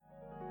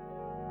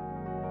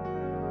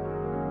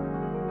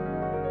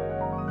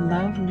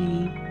Love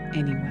me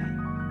anyway,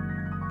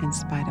 in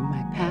spite of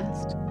my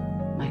past,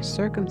 my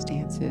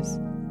circumstances,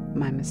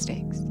 my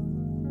mistakes.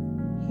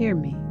 Hear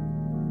me,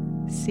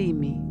 see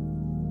me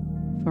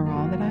for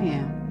all that I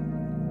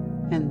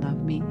am, and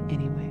love me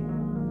anyway.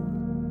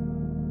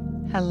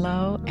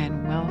 Hello,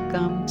 and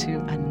welcome to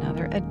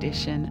another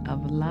edition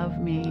of Love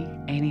Me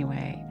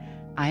Anyway.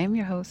 I am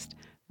your host,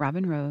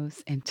 Robin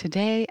Rose, and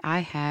today I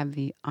have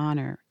the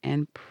honor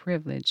and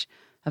privilege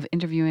of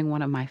interviewing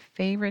one of my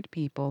favorite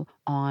people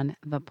on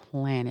the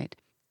planet.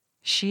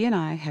 She and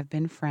I have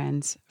been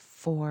friends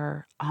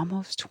for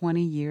almost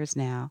 20 years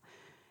now,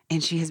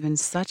 and she has been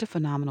such a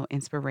phenomenal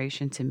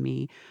inspiration to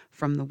me,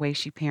 from the way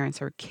she parents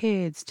her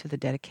kids to the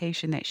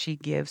dedication that she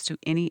gives to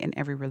any and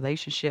every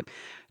relationship,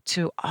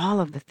 to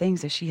all of the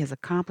things that she has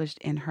accomplished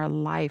in her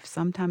life,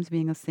 sometimes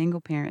being a single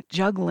parent,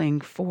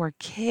 juggling 4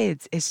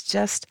 kids. It's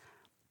just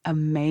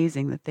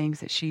amazing the things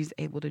that she's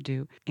able to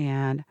do.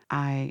 And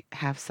I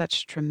have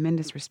such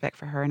tremendous respect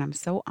for her. And I'm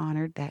so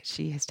honored that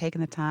she has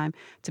taken the time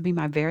to be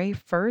my very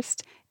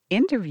first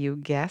interview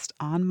guest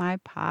on my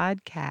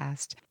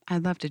podcast.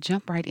 I'd love to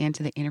jump right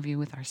into the interview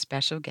with our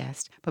special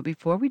guest. But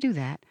before we do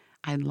that,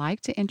 I'd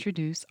like to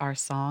introduce our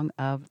song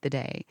of the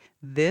day.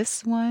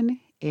 This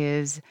one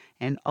is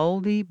an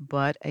oldie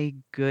but a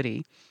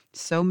goodie.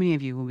 So many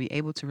of you will be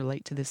able to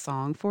relate to this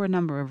song for a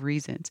number of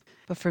reasons.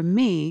 But for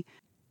me,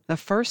 the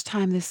first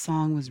time this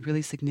song was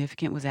really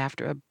significant was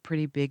after a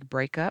pretty big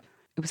breakup.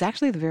 It was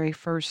actually the very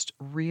first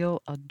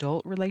real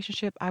adult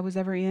relationship I was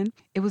ever in.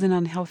 It was an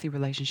unhealthy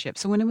relationship.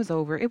 So when it was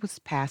over, it was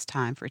past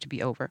time for it to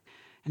be over.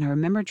 And I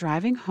remember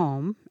driving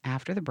home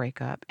after the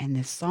breakup, and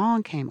this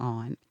song came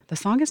on. The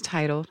song is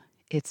titled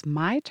It's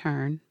My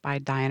Turn by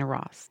Diana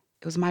Ross.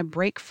 It was my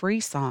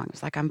break-free song. It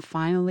was like I'm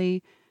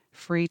finally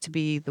free to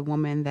be the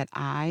woman that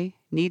I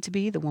need to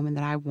be, the woman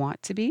that I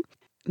want to be.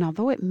 And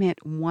although it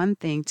meant one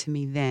thing to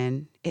me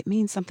then, it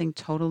means something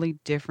totally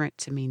different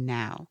to me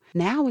now.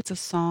 Now it's a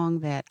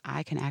song that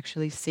I can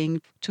actually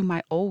sing to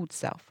my old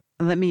self.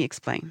 Let me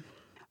explain.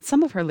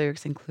 Some of her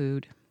lyrics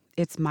include,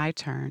 "It's my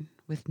turn,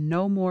 with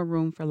no more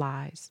room for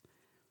lies.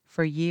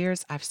 For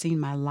years, I've seen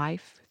my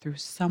life through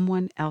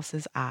someone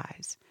else's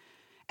eyes."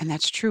 And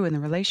that's true. In the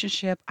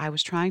relationship, I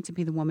was trying to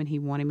be the woman he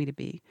wanted me to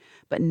be.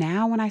 But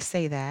now when I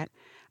say that,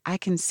 I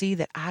can see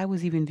that I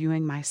was even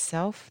viewing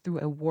myself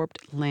through a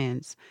warped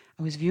lens.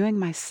 I was viewing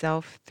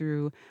myself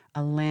through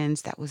a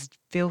lens that was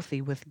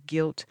filthy with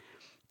guilt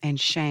and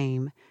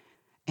shame.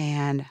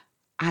 And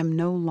I'm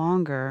no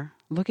longer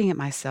looking at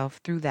myself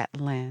through that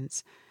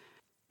lens.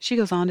 She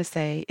goes on to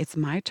say, "It's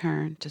my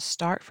turn to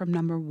start from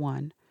number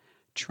one,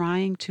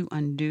 trying to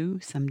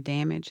undo some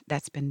damage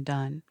that's been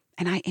done."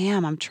 And I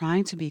am. I'm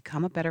trying to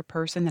become a better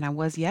person than I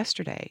was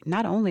yesterday.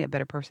 Not only a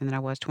better person than I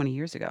was 20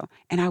 years ago.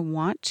 And I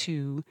want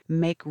to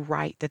make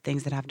right the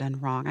things that I've done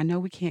wrong. I know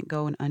we can't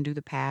go and undo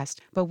the past,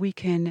 but we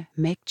can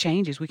make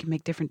changes. We can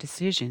make different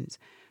decisions.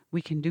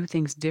 We can do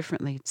things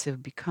differently to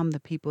become the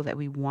people that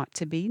we want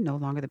to be, no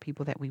longer the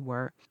people that we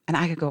were. And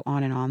I could go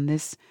on and on.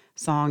 This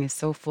song is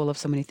so full of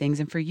so many things.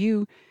 And for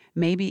you,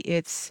 maybe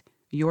it's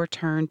your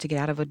turn to get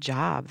out of a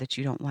job that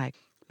you don't like.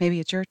 Maybe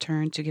it's your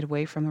turn to get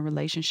away from a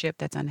relationship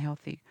that's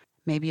unhealthy.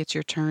 Maybe it's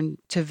your turn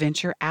to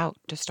venture out,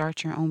 to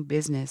start your own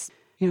business.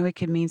 You know, it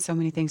could mean so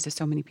many things to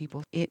so many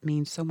people. It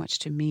means so much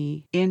to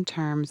me in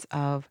terms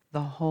of the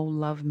whole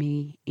Love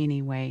Me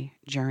Anyway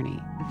journey.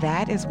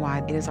 That is why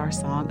it is our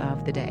song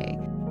of the day.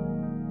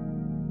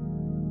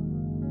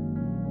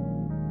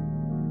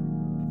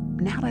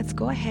 Now let's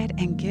go ahead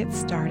and get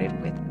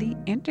started with the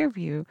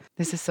interview.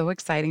 This is so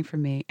exciting for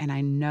me, and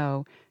I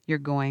know you're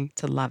going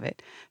to love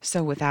it.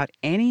 So without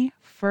any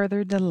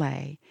further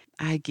delay,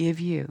 I give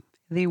you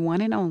the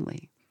one and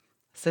only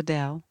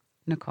Sadell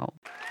Nicole.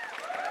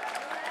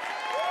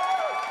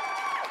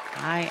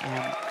 I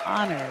am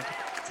honored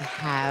to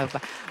have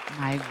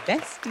my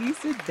bestie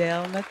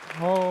Sadell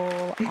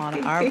Nicole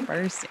on our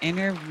first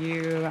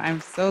interview.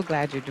 I'm so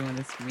glad you're doing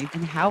this for me.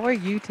 And how are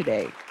you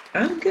today?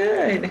 I'm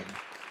good.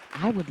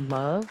 I would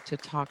love to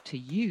talk to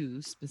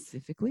you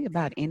specifically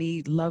about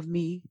any Love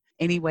Me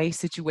Anyway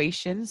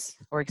situations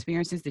or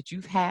experiences that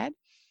you've had.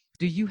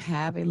 Do you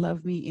have a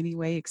Love Me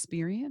Anyway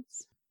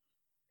experience?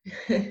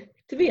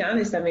 To be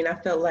honest, I mean, I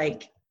felt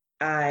like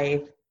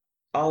I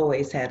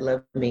always had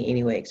love me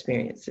anyway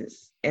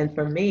experiences. And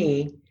for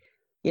me,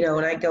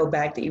 when I go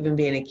back to even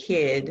being a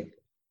kid,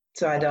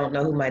 so I don't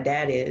know who my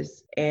dad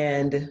is.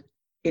 And,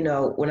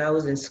 when I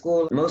was in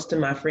school, most of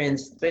my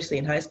friends, especially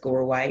in high school,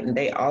 were white,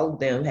 and all of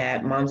them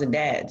had moms and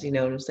dads, you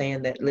know what I'm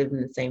saying, that lived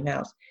in the same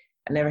house.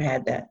 I never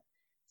had that.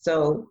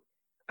 So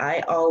I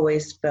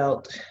always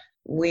felt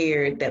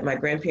weird that my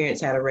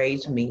grandparents had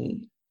raised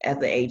me at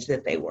the age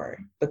that they were,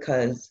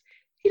 because,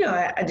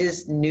 I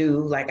just knew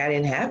like I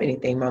didn't have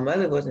anything. My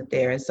mother wasn't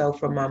there. And so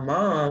for my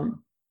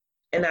mom,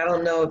 and I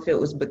don't know if it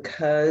was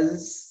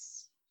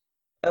because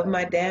of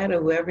my dad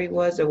or whoever he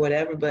was or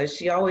whatever, but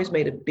she always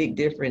made a big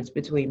difference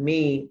between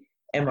me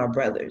and my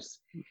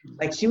brothers. Mm-hmm.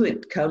 Like she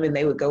would come and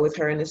they would go with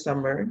her in the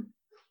summer.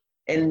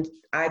 And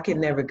I could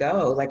never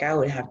go. Like I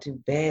would have to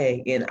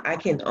beg. And I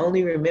can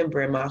only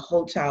remember in my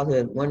whole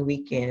childhood one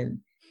weekend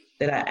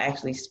that I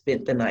actually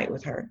spent the night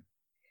with her,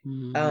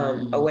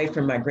 Mm. away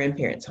from my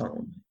grandparents'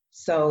 home.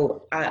 So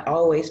I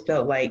always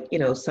felt like,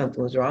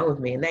 something was wrong with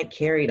me. And that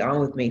carried on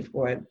with me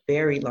for a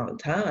very long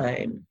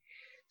time.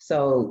 So,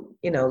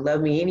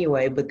 love me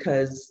anyway,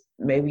 because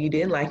maybe you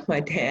didn't like my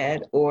dad,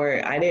 or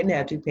I didn't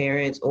have two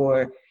parents,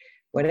 or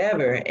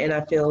whatever. And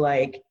I feel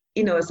like,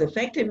 it's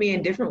affected me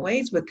in different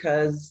ways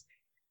because,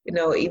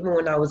 even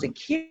when I was a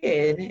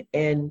kid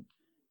and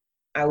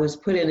I was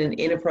put in an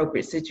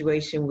inappropriate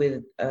situation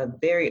with a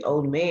very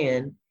old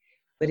man,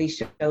 but he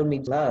showed me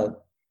love.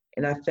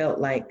 And I felt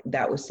like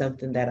that was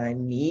something that I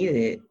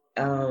needed,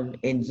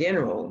 in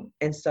general.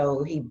 And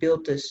so he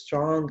built a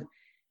strong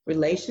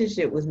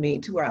relationship with me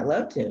to where I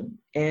loved him.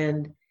 And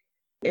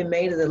it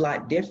made it a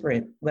lot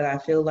different. But I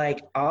feel like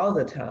all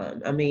the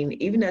time, I mean,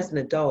 even as an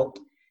adult,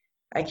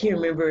 I can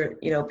remember,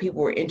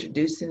 people were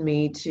introducing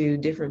me to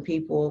different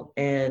people.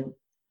 And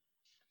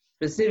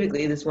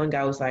specifically, this one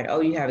guy was like,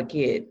 "Oh, you have a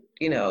kid,"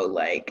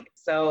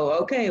 so,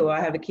 okay, well,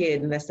 I have a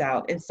kid and that's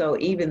out. And so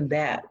even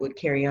that would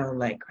carry on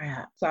like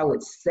crap. So I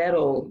would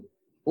settle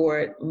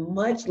for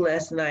much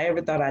less than I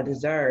ever thought I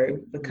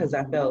deserved because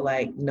I felt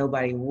like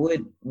nobody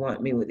would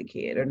want me with a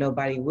kid or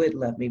nobody would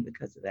love me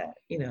because of that,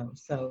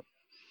 So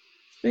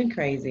it's been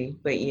crazy,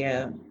 but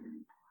yeah.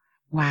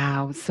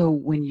 Wow. So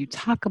when you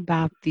talk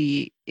about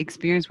the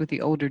experience with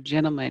the older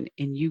gentleman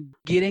and you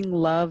getting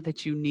love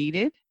that you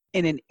needed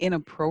in an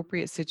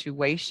inappropriate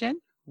situation,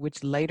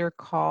 which later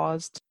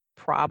caused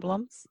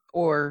problems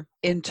or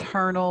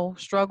internal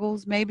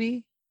struggles,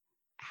 maybe,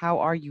 how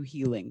are you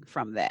healing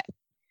from that?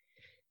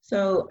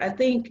 So I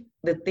think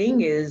the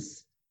thing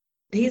is,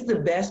 he's the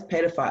best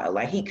pedophile.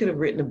 Like he could have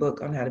written a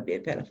book on how to be a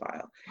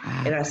pedophile.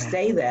 Wow. And I Okay.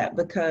 say that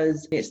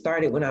because it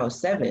started when I was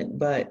 7,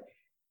 but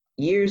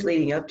years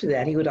leading up to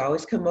that, he would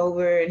always come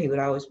over and he would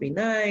always be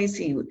nice.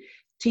 He would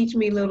teach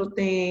me little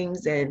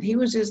things and he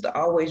was just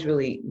always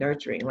really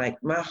nurturing. Like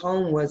my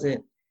home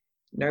wasn't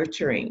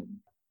nurturing.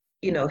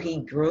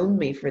 He groomed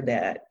me for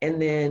that.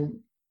 And then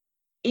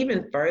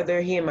even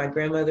further, he and my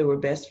grandmother were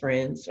best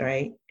friends,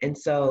 right? And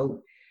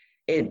so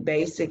it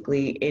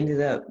basically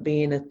ended up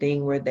being a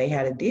thing where they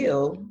had a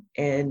deal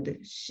and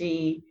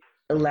she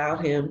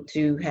allowed him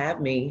to have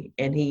me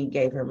and he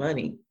gave her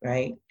money,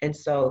 right? And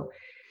so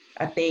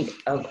I think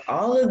of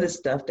all of the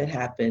stuff that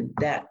happened,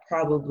 that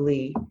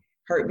probably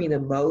hurt me the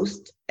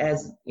most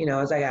as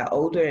I got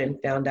older and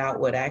found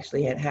out what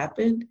actually had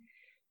happened.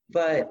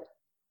 But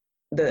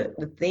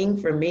the thing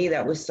for me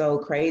that was so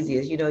crazy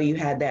is, you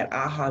had that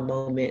aha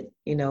moment,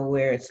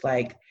 where it's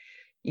like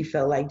you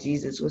felt like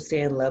Jesus was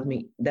saying, "Love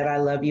me, that I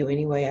love you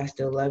anyway, I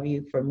still love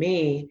you." For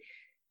me,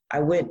 I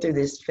went through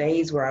this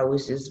phase where I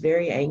was just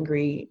very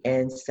angry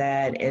and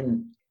sad,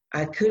 and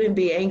I couldn't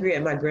be angry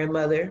at my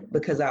grandmother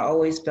because I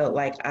always felt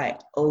like I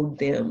owed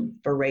them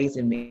for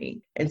raising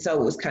me. And so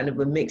it was kind of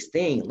a mixed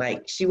thing.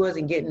 Like she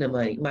wasn't getting the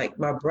money.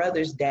 My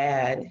brother's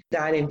dad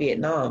died in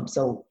Vietnam,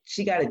 so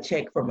she got a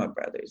check for my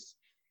brothers.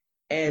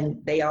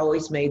 And they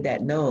always made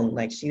that known,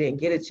 like she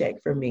didn't get a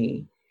check from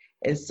me.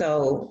 And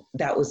so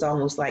that was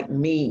almost like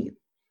me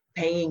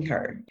paying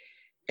her.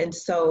 And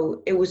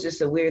so it was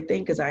just a weird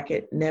thing because I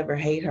could never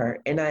hate her.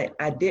 And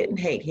I didn't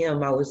hate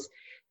him. I was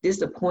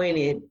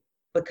disappointed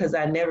because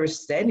I never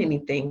said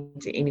anything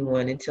to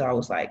anyone until I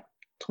was like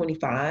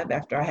 25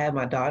 after I had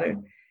my daughter.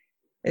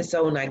 And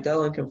so when I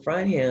go and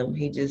confront him,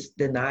 he just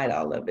denied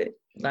all of it.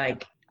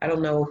 Like, I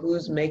don't know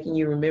who's making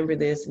you remember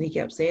this. And he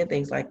kept saying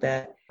things like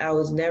that. I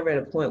was never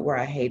at a point where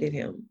I hated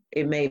him.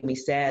 It made me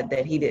sad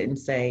that he didn't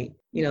say,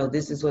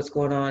 this is what's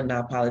going on and I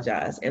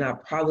apologize. And I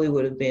probably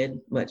would have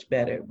been much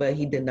better, but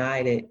he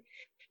denied it.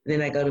 And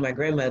then I go to my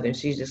grandmother and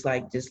she's just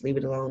like, just leave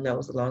it alone. That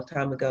was a long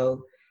time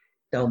ago.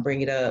 Don't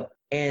bring it up.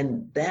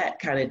 And that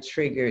kind of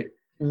triggered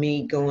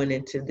me going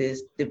into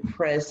this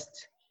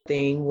depressed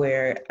thing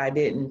where I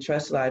didn't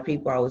trust a lot of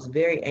people. I was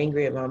very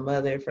angry at my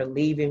mother for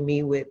leaving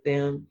me with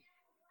them.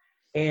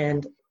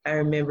 And I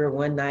remember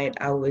one night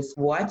I was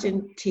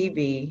watching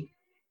TV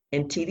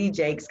and TD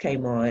Jakes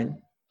came on.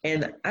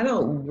 And I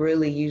don't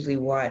really usually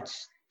watch,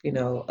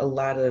 a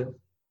lot of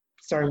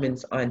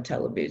sermons on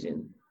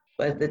television.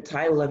 But the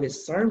title of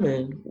his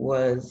sermon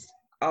was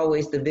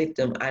Always the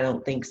Victim, I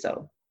Don't Think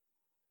So.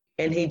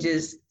 And he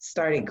just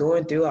started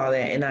going through all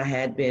that. And I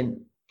had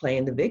been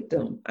playing the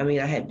victim. I mean,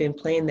 I had been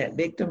playing that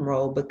victim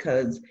role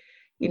because,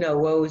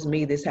 woe is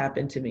me, this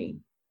happened to me.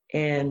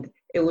 And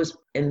it was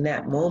in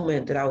that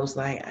moment that I was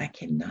like, I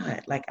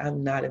cannot, like,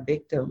 I'm not a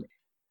victim.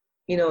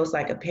 It's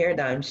like a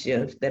paradigm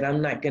shift that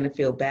I'm not going to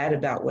feel bad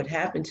about what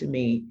happened to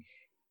me.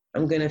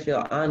 I'm going to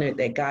feel honored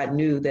that God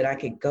knew that I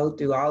could go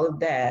through all of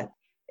that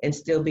and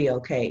still be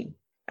okay.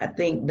 I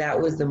think that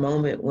was the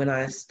moment when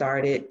I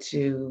started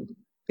to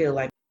feel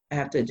like I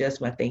have to adjust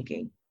my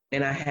thinking.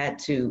 And I had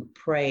to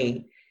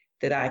pray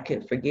that I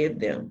could forgive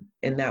them.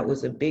 And that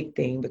was a big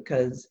thing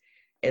because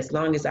as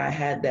long as I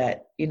had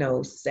that,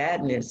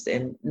 sadness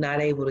and not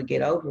able to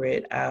get over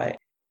it, I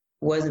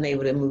wasn't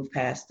able to move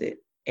past it.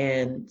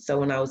 And so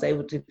when I was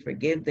able to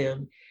forgive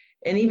them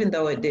And even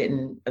though it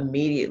didn't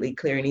immediately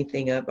clear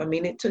anything up, I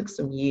mean, it took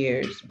some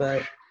years,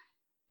 but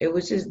it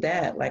was just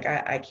that, like,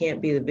 I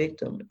can't be the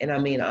victim. And I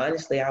mean,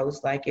 honestly, I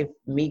was like, if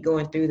me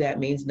going through that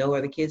means no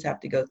other kids have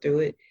to go through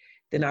it,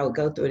 then I would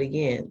go through it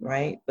again,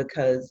 right?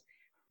 Because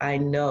I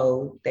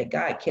know that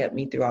God kept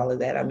me through all of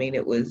that. I mean,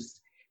 it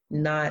was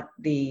not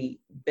the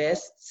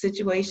best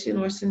situation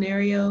or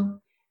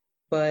scenario,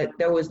 but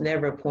there was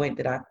never a point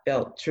that I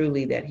felt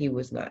truly that he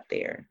was not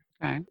there.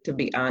 Right. To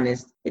be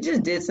honest, it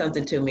just did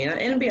something to me.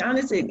 And to be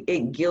honest, it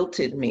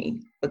guilted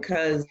me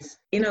because,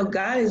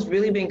 God has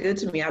really been good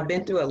to me. I've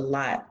been through a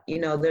lot.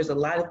 There's a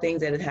lot of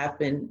things that have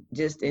happened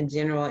just in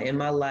general in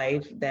my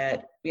life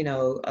that,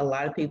 a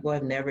lot of people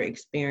have never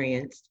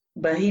experienced.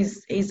 But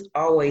he's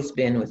always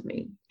been with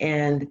me.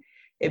 And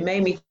it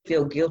made me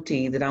feel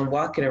guilty that I'm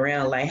walking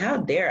around like, how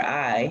dare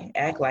I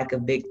act like a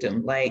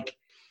victim? Like,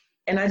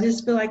 and I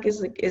just feel like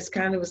it's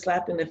kind of a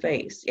slap in the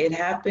face. It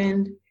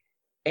happened,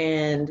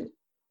 and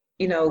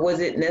was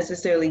it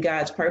necessarily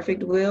God's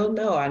perfect will?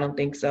 No, I don't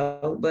think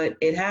so. But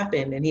it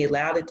happened, and he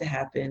allowed it to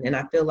happen. And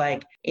I feel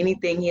like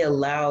anything he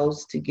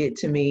allows to get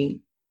to me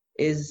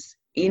is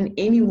in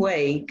any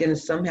way going to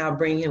somehow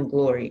bring him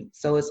glory.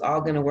 So it's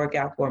all going to work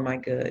out for my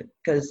good.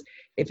 Because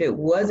if it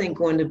wasn't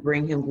going to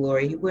bring him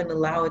glory, he wouldn't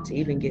allow it to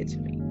even get to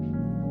me.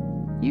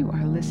 You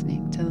are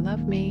listening to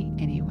Love Me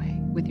Anyway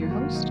with your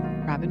host,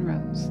 Robin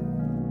Rose.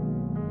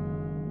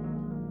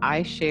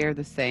 I share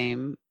the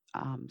same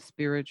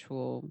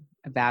spiritual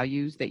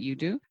values that you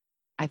do.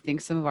 I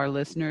think some of our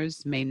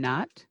listeners may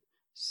not.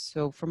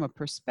 So, from a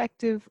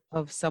perspective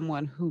of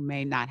someone who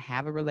may not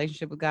have a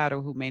relationship with God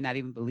or who may not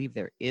even believe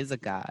there is a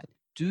God,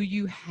 do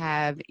you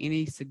have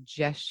any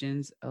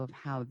suggestions of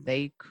how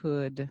they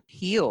could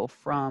heal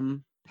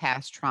from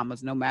past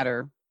traumas, no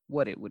matter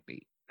what it would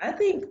be? I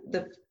think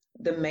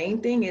the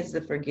main thing is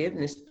the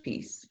forgiveness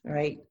piece,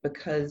 right?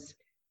 Because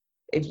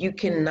if you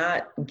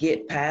cannot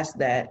get past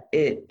that,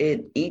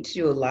 it eats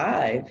you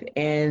alive.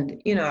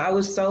 And, I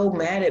was so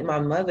mad at my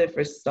mother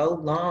for so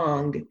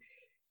long.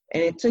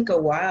 And it took a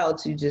while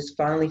to just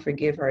finally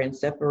forgive her and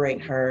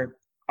separate her,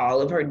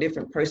 all of her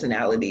different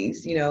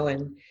personalities,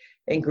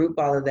 and group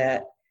all of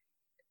that.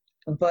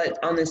 But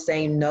on the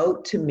same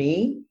note, to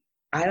me,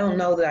 I don't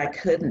know that I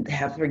couldn't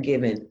have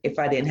forgiven if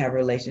I didn't have a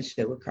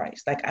relationship with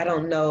Christ. Like, I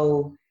don't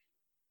know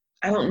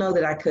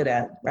that I could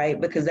have, right?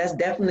 Because that's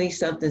definitely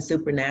something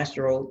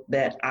supernatural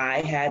that I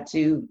had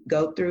to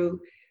go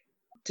through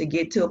to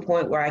get to a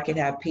point where I could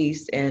have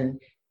peace and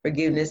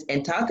forgiveness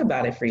and talk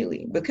about it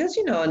freely. Because,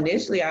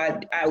 initially I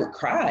would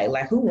cry,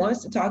 like, who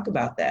wants to talk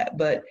about that?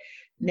 But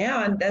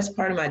now that's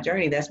part of my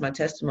journey. That's my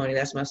testimony.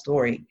 That's my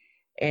story.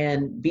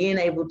 And being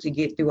able to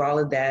get through all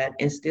of that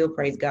and still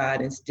praise God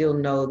and still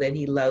know that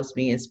he loves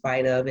me in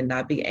spite of, and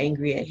not be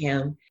angry at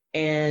him,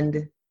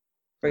 and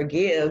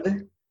forgive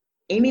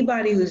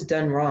anybody who's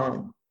done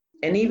wrong.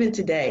 And even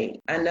today,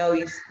 I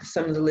know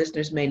some of the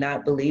listeners may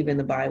not believe in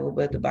the Bible,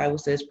 but the Bible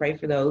says, pray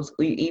for those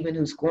even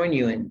who scorn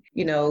you and,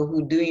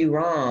 who do you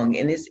wrong.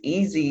 And it's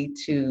easy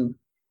to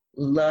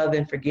love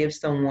and forgive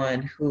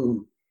someone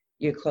who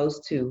you're close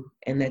to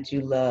and that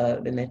you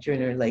love and that you're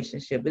in a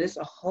relationship. But it's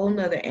a whole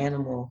nother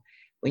animal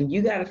when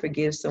you got to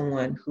forgive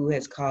someone who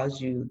has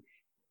caused you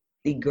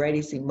the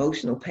greatest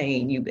emotional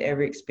pain you've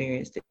ever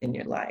experienced in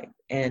your life.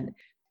 And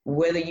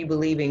whether you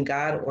believe in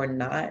God or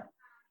not,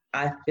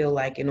 I feel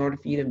like in order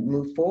for you to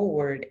move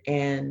forward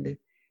and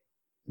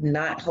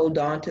not hold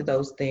on to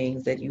those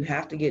things, that you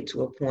have to get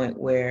to a point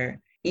where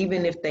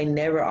even if they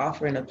never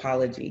offer an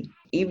apology,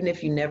 even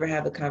if you never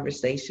have a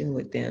conversation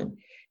with them,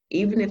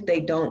 even if they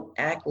don't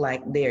act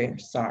like they're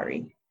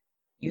sorry,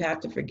 you have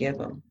to forgive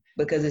them,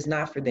 because it's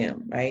not for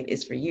them, right?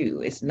 It's for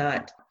you. It's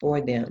not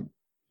for them.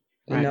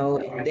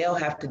 Right. They'll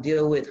have to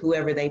deal with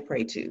whoever they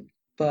pray to.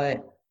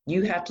 But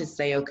you have to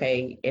say,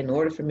 okay, in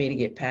order for me to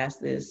get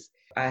past this,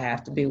 I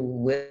have to be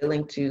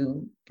willing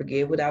to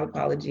forgive without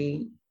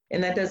apology.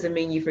 And that doesn't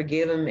mean you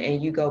forgive them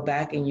and you go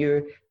back and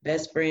you're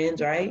best friends,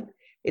 right?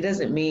 It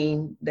doesn't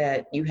mean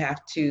that you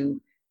have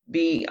to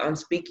be on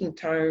speaking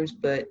terms,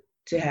 but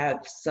to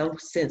have some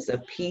sense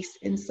of peace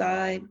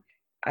inside.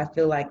 I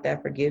feel like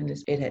that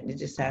forgiveness, it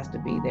just has to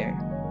be there.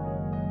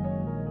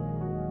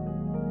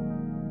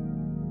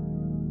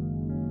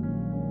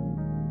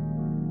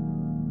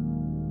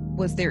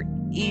 Was there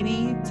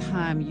any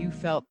time you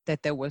felt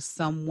that there was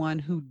someone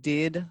who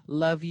did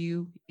love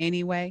you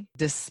anyway,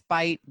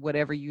 despite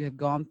whatever you had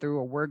gone through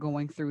or were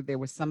going through? There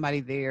was somebody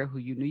there who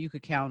you knew you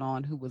could count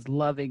on, who was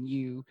loving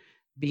you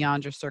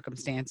beyond your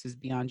circumstances,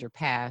 beyond your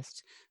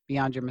past,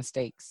 beyond your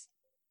mistakes?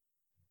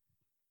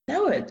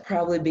 That would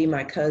probably be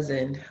my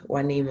cousin,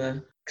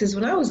 Juanima. Because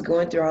when I was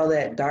going through all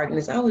that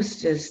darkness, I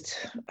was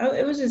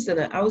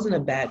in a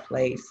bad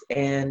place.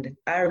 And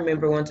I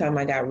remember one time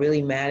I got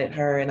really mad at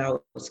her and I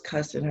was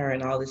cussing her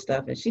and all this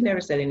stuff. And she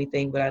never said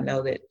anything, but I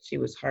know that she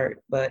was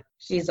hurt. But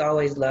she's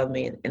always loved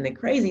me. And the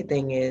crazy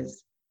thing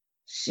is,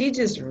 she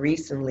just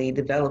recently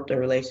developed a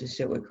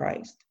relationship with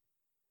Christ.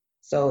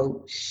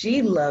 So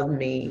she loved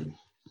me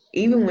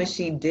even when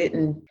she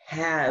didn't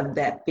have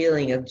that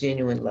feeling of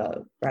genuine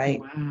love, right?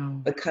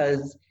 Wow.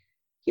 Because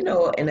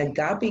an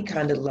agape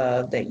kind of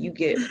love that you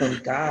get from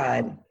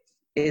God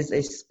is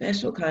a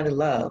special kind of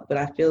love, but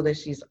I feel that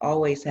she's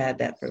always had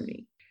that for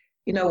me.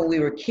 When we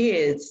were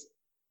kids,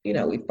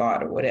 we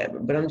fought or whatever,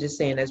 but I'm just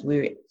saying as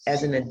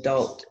an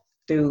adult,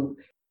 through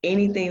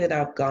anything that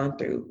I've gone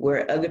through,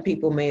 where other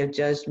people may have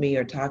judged me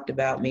or talked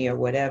about me or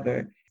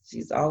whatever,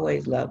 she's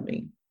always loved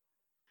me.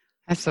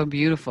 That's so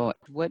beautiful.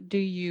 What do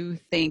you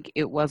think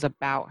it was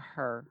about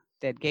her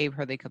that gave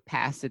her the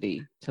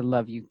capacity to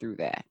love you through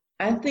that?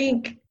 I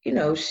think,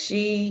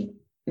 she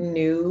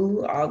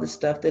knew all the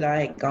stuff that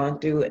I had gone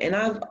through, and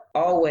I've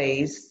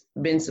always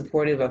been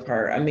supportive of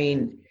her. I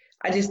mean,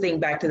 I just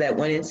think back to that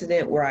one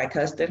incident where I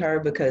cussed at her,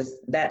 because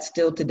that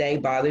still today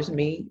bothers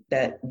me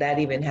that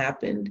even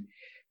happened.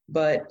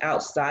 But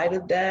outside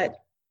of that,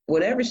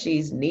 whatever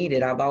she's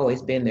needed, I've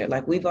always been there.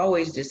 Like, we've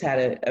always just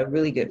had a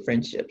really good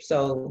friendship.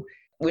 So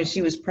when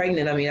she was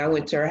pregnant, I mean, I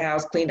went to her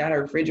house, cleaned out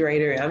her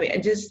refrigerator. I mean,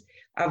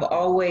 I've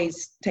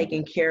always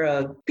taken care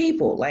of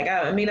people. Like,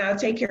 I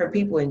take care of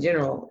people in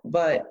general,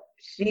 but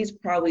she's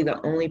probably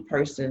the only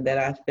person that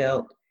I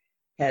felt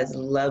has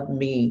loved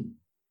me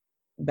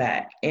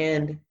back.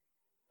 And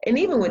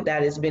even with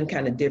that, it's been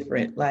kind of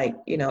different. Like,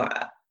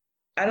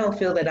 I don't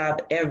feel that I've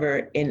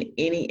ever in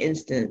any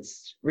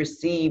instance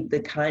received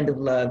the kind of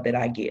love that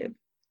I give.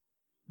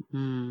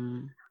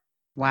 Mm. And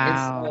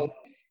Wow. so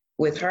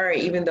with her,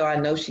 even though I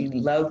know she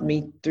loved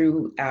me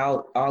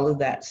throughout all of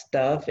that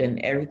stuff and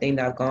everything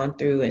that I've gone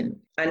through, and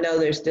I know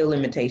there's still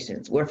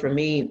limitations, where for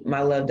me,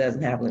 my love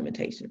doesn't have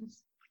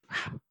limitations.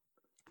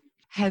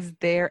 Has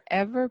there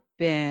ever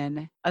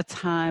been a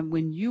time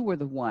when you were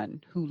the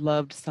one who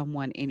loved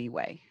someone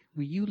anyway?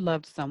 Where you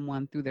loved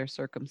someone through their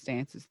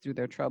circumstances, through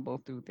their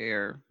trouble, through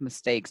their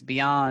mistakes,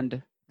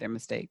 beyond their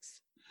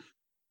mistakes?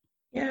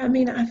 Yeah, I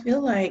mean, I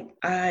feel like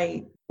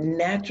I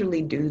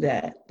naturally do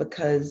that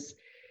because,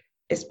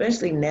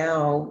 especially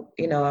now,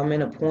 I'm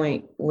in a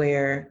point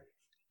where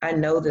I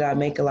know that I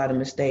make a lot of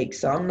mistakes.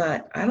 So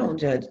I don't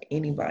judge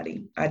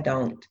anybody. I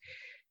don't.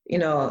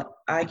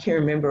 I can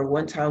remember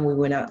one time we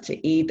went out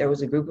to eat. There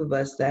was a group of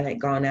us that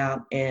had gone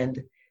out,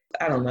 and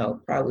I don't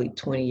know, probably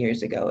 20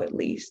 years ago at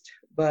least.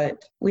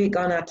 But we had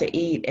gone out to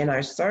eat, and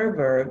our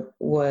server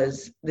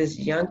was this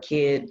young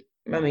kid.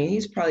 I mean,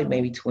 he's probably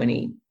maybe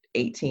 20,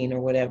 18 or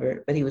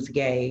whatever, but he was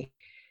gay.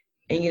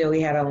 And,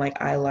 he had on like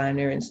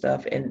eyeliner and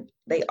stuff. And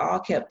they all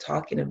kept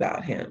talking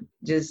about him,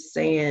 just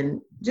saying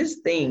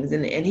just things.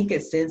 And he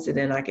could sense it,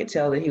 and I could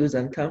tell that he was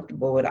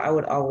uncomfortable. But I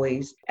would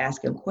always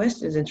ask him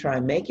questions and try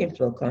and make him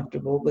feel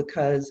comfortable,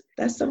 because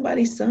that's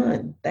somebody's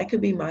son. That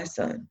could be my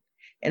son.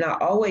 And I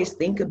always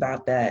think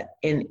about that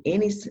in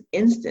any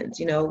instance,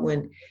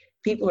 when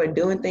people are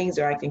doing things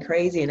or acting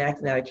crazy and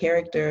acting out of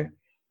character.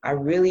 I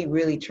really,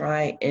 really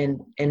try and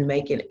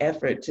make an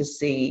effort to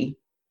see,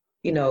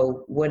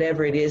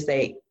 whatever it is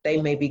they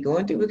may be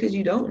going through, because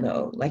you don't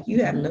know. Like,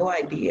 you have no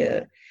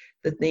idea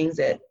the things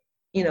that,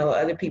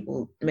 other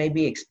people may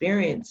be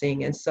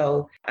experiencing. And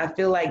so I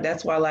feel like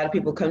that's why a lot of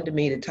people come to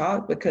me to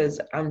talk,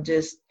 because I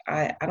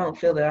don't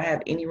feel that I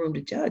have any room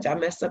to judge. I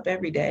mess up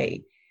every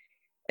day.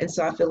 And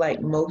so I feel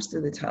like most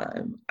of the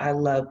time I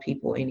love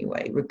people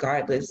anyway,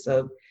 regardless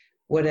of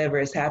whatever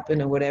has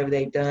happened or whatever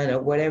they've done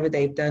or whatever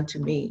they've done to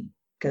me.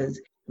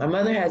 Because my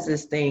mother has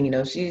this thing,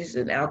 she's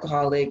an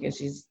alcoholic and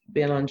she's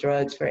been on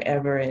drugs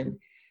forever. And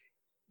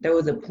there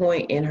was a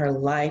point in her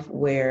life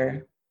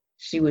where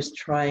she was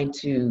trying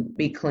to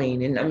be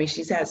clean. And I mean,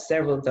 she's had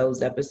several of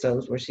those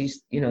episodes where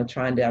she's,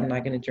 trying to, I'm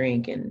not going to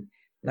drink and I'm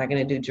not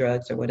going to do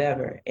drugs or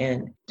whatever.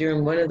 And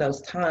during one of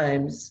those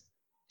times,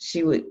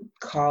 she would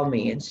call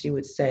me and she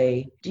would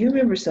say, do you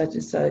remember such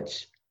and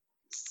such?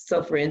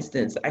 So for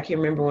instance, I can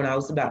remember when I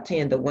was about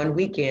 10, the one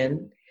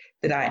weekend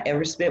that I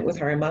ever spent with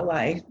her in my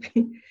life,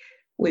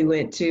 we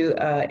went to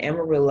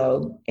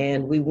Amarillo,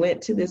 and we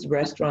went to this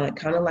restaurant,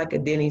 kind of like a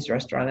Denny's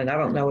restaurant, and I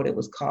don't know what it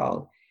was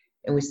called.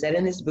 And we sat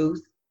in this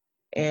booth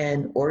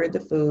and ordered the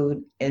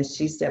food, and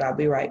she said, I'll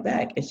be right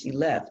back. And she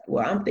left.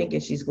 Well, I'm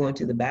thinking she's going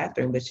to the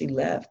bathroom, but she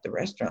left the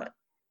restaurant.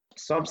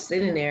 So I'm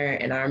sitting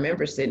there, and I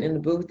remember sitting in the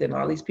booth, and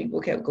all these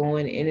people kept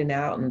going in and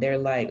out, and they're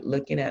like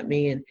looking at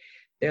me, and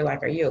they're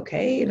like, are you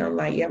okay? And I'm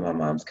like, yeah, my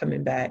mom's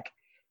coming back.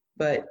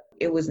 But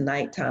it was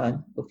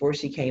nighttime before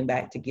she came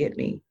back to get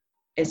me.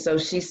 And so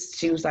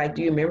she was like,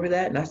 do you remember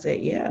that? And I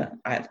said, yeah,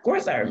 of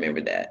course I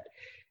remember that.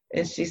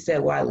 And she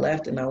said, well, I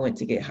left and I went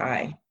to get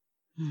high.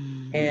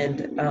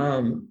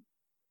 And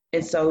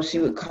so she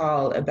would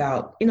call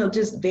about,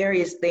 just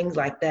various things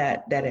like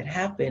that had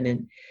happened.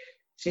 And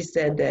she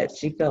said that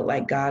she felt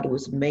like God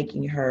was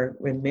making her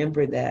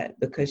remember that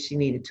because she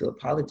needed to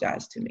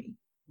apologize to me.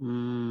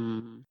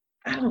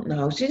 I don't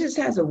know. She just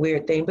has a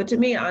weird thing. But to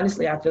me,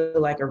 honestly, I feel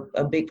like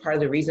a big part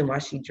of the reason why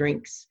she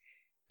drinks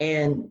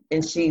and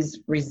she's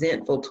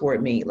resentful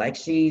toward me. Like,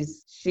 she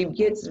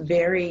gets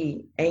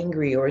very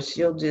angry, or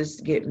she'll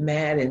just get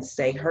mad and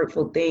say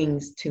hurtful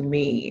things to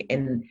me.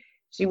 And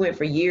she went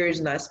for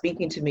years not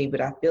speaking to me, but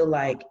I feel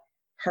like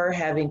her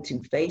having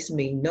to face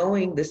me,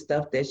 knowing the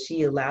stuff that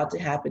she allowed to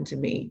happen to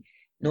me,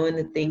 knowing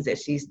the things that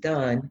she's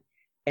done,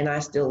 and I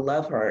still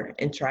love her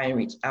and try and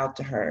reach out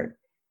to her.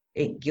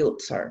 it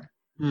guilts her.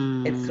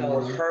 And so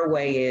Mm. her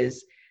way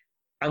is,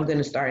 I'm going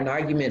to start an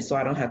argument so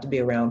I don't have to be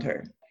around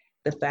her.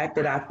 The fact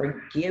that I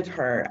forgive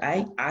her,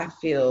 I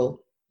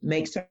feel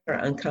makes her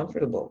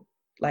uncomfortable.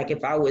 Like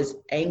if I was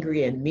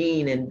angry and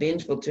mean and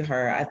vengeful to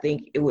her, I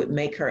think it would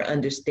make her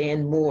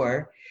understand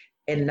more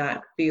and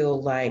not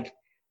feel like,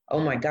 oh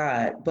my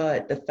God.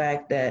 But the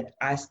fact that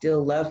I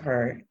still love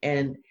her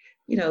and,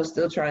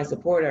 still try and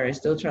support her and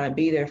still try and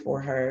be there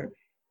for her,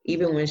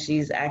 even when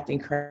she's acting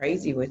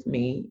crazy with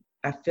me,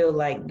 I feel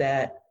like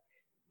that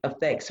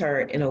affects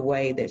her in a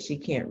way that she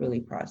can't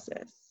really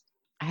process.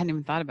 I hadn't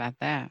even thought about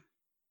that.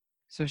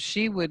 So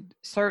she would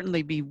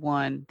certainly be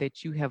one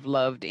that you have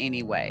loved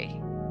anyway.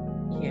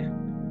 Yeah.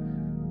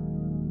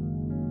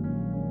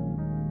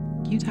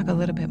 Can you talk a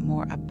little bit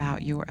more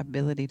about your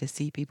ability to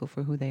see people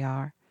for who they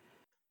are?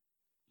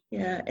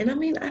 Yeah. And I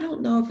mean, I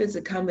don't know if it's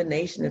a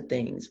combination of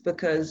things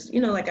because,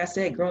 like I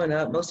said, growing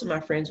up, most of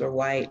my friends were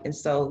white. And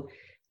so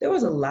there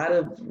was a lot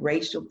of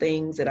racial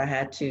things that I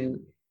had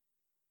to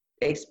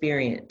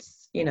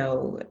experience,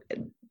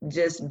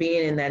 just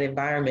being in that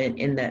environment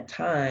in that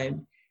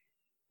time.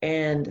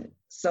 And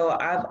so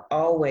I've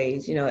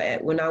always,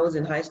 when I was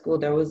in high school,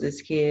 there was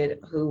this kid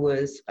who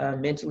was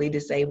mentally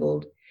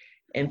disabled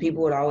and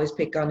people would always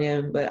pick on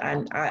him, but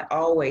I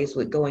always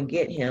would go and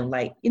get him,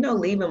 like,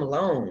 leave him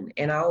alone.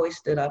 And I always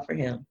stood up for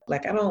him.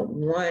 Like, I don't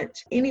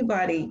want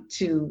anybody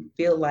to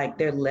feel like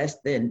they're less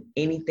than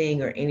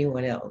anything or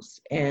anyone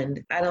else.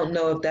 And I don't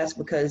know if that's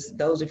because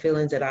those are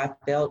feelings that I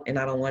felt and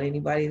I don't want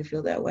anybody to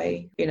feel that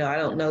way. I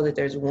don't know that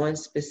there's one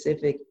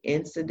specific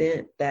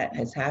incident that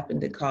has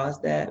happened to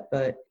cause that,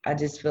 but I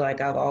just feel like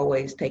I've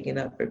always taken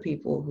up for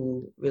people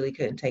who really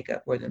couldn't take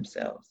up for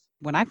themselves.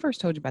 When I first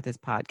told you about this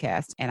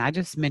podcast and I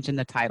just mentioned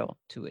the title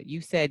to it,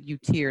 you said you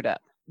teared up.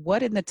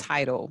 What in the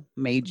title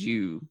made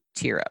you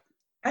tear up?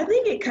 I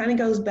think it kind of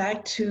goes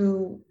back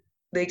to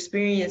the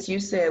experience you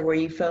said where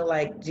you felt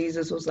like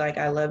Jesus was like,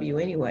 I love you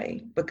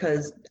anyway,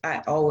 because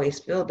I always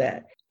feel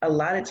that. A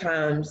lot of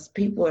times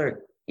people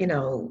are,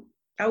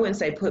 I wouldn't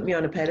say put me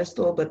on a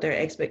pedestal, but their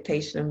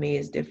expectation of me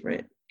is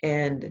different.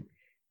 And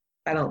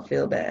I don't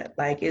feel that.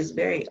 Like, it's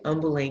very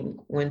humbling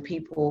when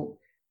people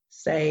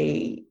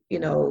say,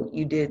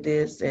 you did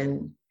this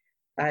and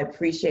I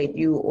appreciate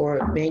you,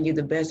 or man, you're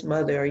the best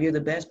mother, or you're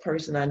the best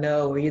person I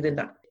know, or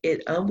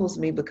it humbles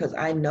me because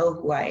I know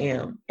who I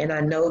am and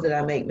I know that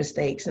I make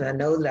mistakes and I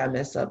know that I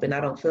mess up and I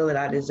don't feel that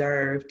I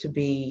deserve to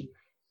be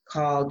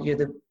called you're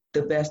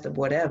the best of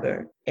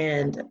whatever.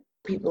 And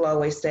people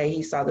always say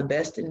he saw the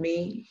best in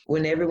me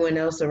when everyone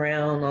else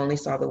around only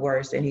saw the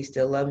worst and he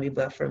still loved me.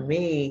 But for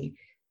me,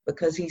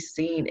 because he's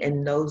seen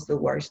and knows the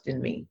worst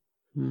in me.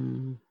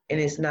 Mm. And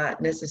it's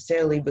not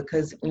necessarily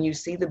because when you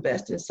see the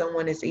best in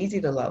someone, it's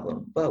easy to love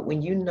them. But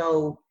when you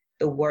know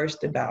the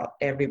worst about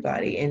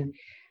everybody and,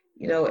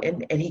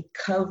 and he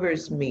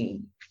covers me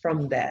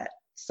from that.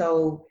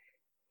 So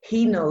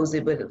he knows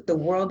it, but the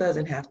world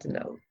doesn't have to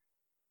know.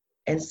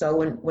 And so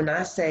when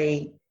I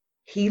say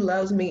he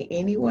loves me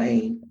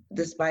anyway,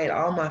 despite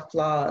all my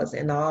flaws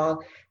and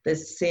all the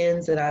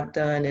sins that I've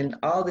done and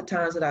all the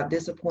times that I've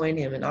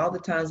disappointed him and all the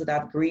times that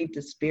I've grieved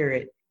the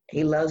spirit,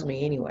 he loves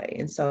me anyway.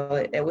 And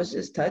so it was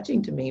just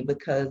touching to me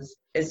because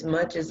as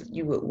much as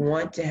you would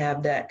want to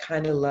have that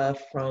kind of love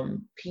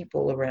from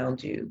people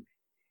around you,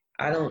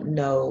 I don't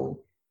know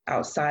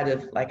outside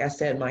of, like I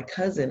said, my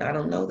cousin, I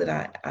don't know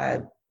that I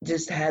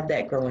just had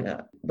that growing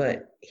up.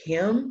 But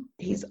him,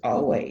 he's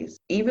always,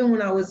 even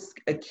when I was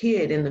a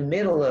kid in the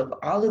middle of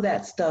all of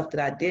that stuff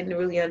that I didn't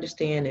really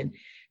understand and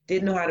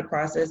didn't know how to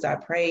process, I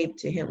prayed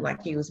to him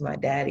like he was my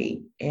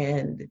daddy.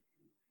 And,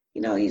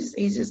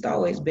 he's just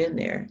always been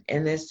there.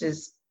 And it's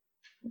just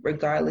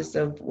regardless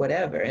of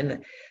whatever.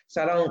 And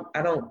so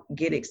I don't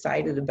get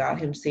excited about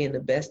him seeing the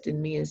best in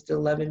me and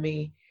still loving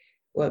me.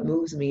 What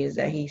moves me is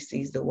that he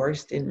sees the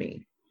worst in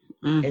me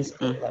and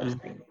still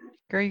loves me.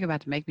 Girl, you're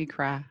about to make me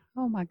cry.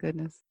 Oh my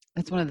goodness.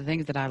 That's one of the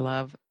things that I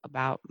love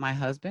about my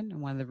husband.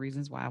 And one of the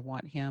reasons why I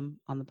want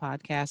him on the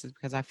podcast is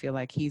because I feel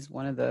like he's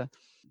one of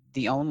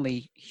the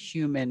only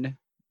human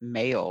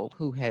male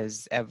who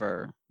has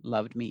ever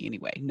loved me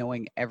anyway,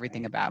 knowing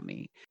everything about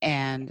me.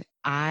 And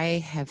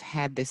I have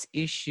had this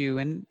issue,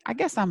 and I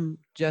guess I'm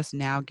just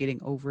now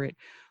getting over it,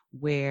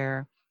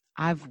 where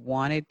I've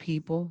wanted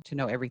people to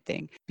know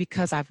everything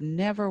because I've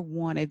never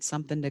wanted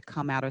something to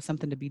come out or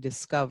something to be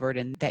discovered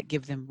and that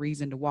give them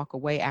reason to walk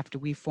away after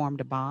we formed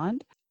a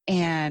bond.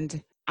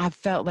 And I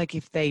felt like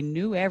if they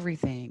knew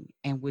everything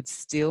and would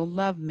still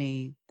love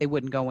me, they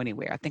wouldn't go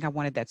anywhere. I think I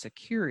wanted that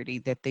security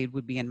that they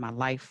would be in my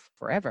life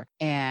forever.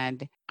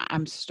 And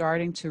I'm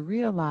starting to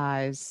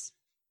realize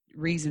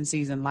reason,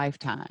 season,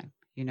 lifetime.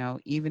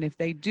 Even if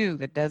they do,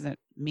 that doesn't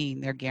mean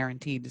they're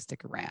guaranteed to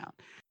stick around.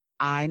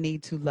 I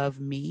need to love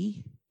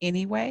me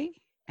anyway.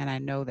 And I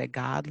know that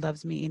God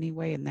loves me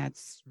anyway. And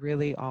that's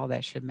really all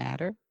that should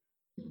matter.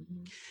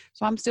 Mm-hmm.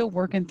 So I'm still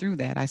working through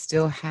that. I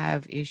still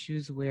have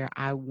issues where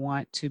I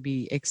want to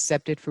be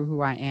accepted for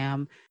who I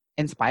am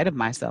in spite of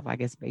myself, I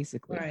guess,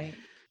 basically. Right.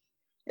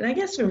 And I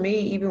guess for me,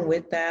 even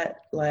with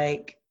that,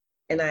 like,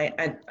 and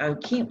I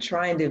keep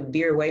trying to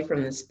veer away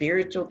from the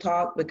spiritual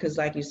talk because,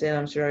 like you said,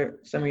 I'm sure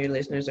some of your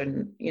listeners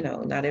are,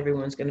 not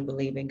everyone's going to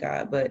believe in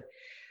God, but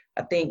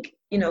I think,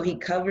 he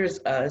covers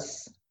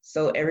us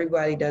so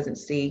everybody doesn't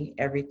see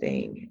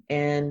everything.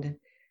 And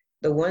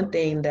the one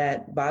thing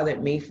that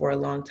bothered me for a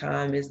long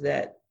time is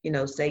that,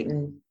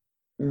 Satan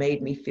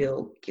made me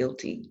feel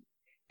guilty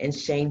and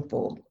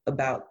shameful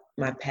about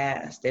my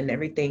past and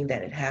everything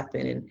that had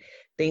happened and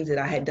things that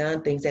I had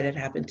done, things that had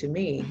happened to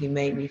me. He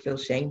made me feel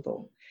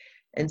shameful.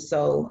 And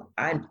so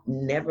I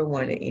never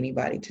wanted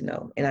anybody to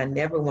know, and I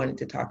never wanted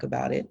to talk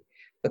about it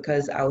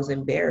because I was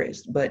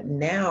embarrassed. But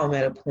now I'm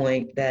at a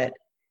point that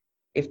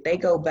if they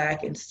go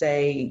back and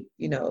say,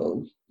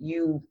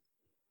 you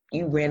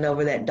ran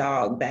over that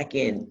dog back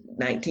in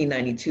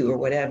 1992 or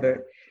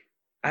whatever,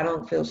 I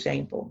don't feel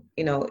shameful.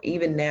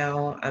 Even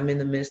now I'm in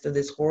the midst of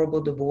this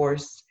horrible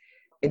divorce.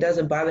 It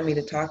doesn't bother me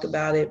to talk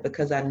about it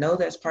because I know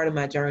that's part of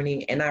my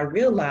journey. And I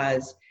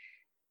realize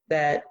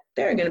that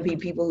there are going to be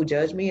people who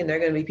judge me and there are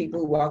going to be people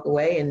who walk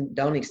away and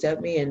don't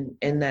accept me,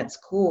 and that's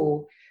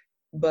cool.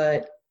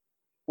 But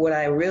what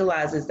I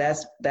realize is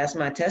that's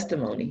my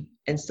testimony.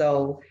 And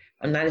so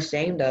I'm not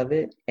ashamed of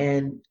it.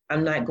 And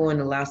I'm not going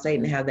to allow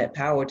Satan to have that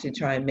power to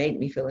try and make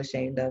me feel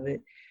ashamed of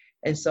it.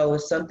 And so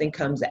if something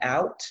comes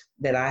out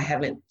that I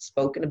haven't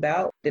spoken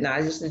about, then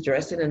I just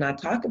address it and I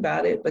talk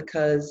about it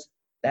because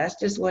that's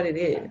just what it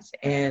is.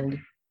 And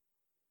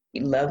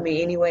you love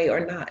me anyway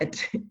or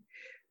not,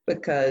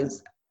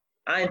 because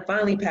I'm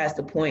finally past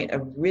the point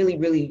of really,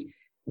 really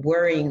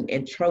worrying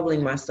and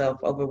troubling myself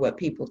over what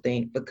people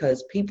think,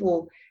 because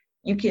people,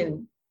 you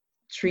can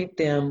treat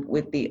them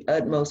with the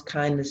utmost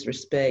kindness,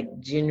 respect,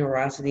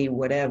 generosity,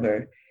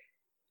 whatever.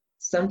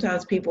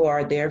 Sometimes people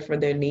are there for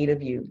their need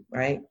of you,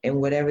 right? And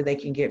whatever they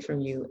can get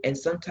from you. And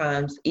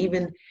sometimes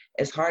even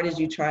as hard as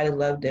you try to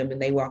love them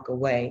and they walk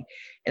away.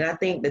 And I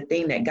think the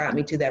thing that got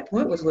me to that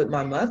point was with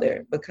my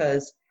mother,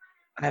 because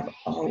I've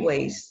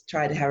always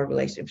tried to have a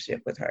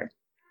relationship with her.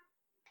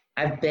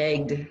 I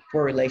begged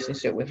for a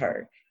relationship with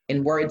her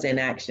in words and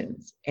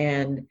actions,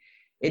 and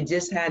it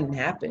just hadn't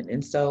happened.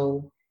 And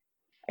so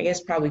I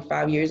guess probably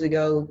 5 years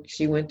ago,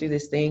 she went through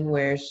this thing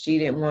where she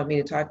didn't want me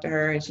to talk to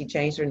her, and she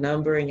changed her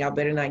number, and y'all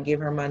better not give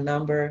her my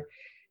number.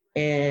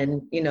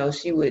 And,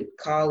 she would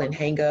call and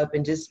hang up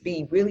and just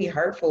be really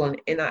hurtful.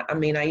 And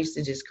I used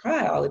to just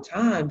cry all the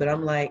time, but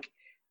I'm like,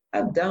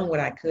 I've done what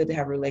I could to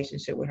have a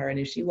relationship with her. And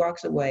if she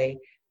walks away,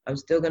 I'm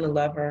still going to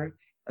love her.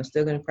 I'm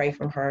still going to pray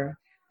for her,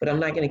 but I'm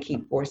not going to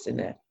keep forcing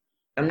that.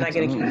 I'm not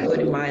going to keep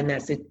putting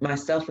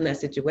myself in that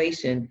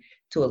situation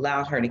to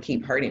allow her to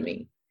keep hurting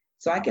me.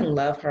 So I can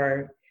love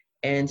her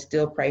and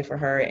still pray for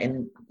her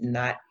and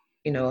not,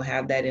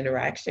 have that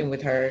interaction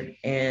with her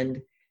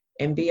and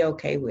be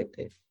okay with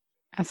it.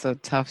 That's a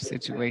tough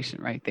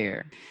situation right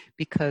there,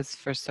 because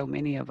for so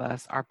many of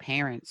us, our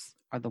parents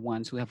are the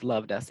ones who have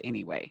loved us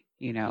anyway,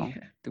 Yeah.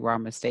 through our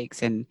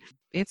mistakes. And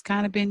it's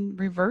kind of been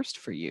reversed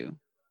for you.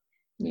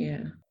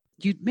 Yeah.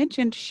 You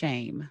mentioned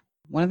shame.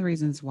 One of the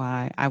reasons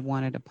why I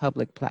wanted a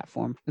public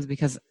platform was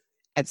because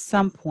at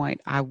some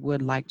point I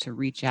would like to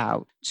reach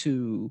out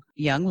to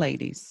young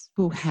ladies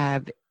who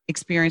have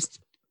experienced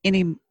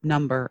any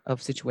number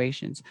of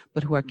situations,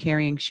 but who are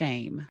carrying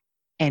shame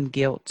and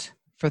guilt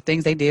for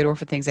things they did or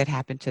for things that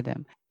happened to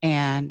them.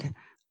 And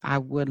I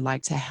would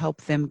like to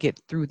help them get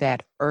through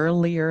that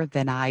earlier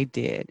than I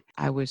did.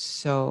 I was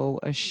so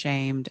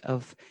ashamed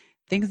of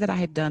things that I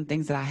had done,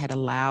 things that I had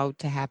allowed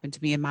to happen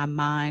to me. In my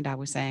mind, I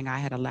was saying I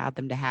had allowed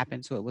them to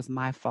happen, so it was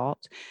my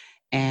fault.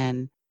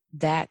 And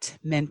that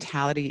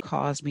mentality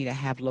caused me to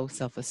have low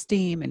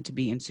self-esteem and to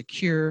be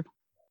insecure.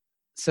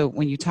 So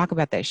when you talk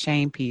about that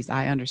shame piece,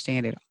 I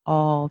understand it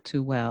all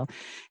too well.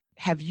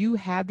 Have you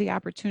had the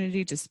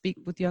opportunity to speak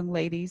with young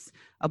ladies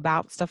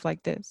about stuff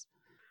like this?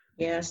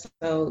 Yeah.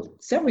 So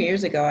several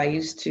years ago,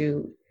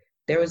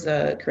 there was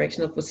a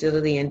correctional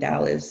facility in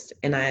Dallas,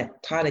 and I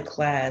taught a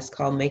class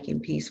called Making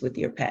Peace with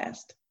Your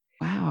Past.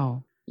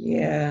 Wow.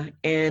 Yeah.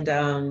 And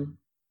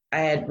I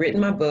had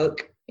written my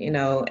book,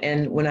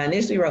 and when I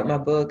initially wrote my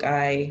book,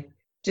 I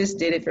just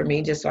did it for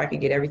me, just so I could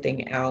get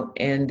everything out.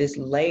 And this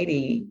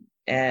lady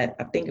at,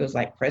 I think it was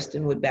like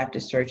Prestonwood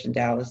Baptist Church in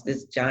Dallas,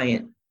 this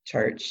giant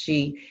church,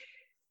 she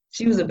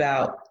was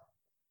about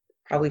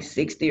probably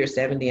 60 or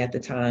 70 at the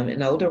time,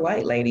 an older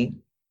white lady.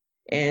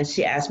 And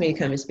she asked me to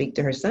come and speak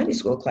to her Sunday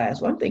school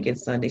class. Well, I'm thinking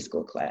Sunday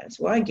school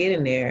class. Well, I get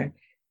in there,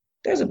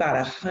 there's about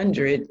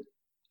 100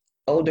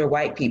 older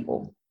white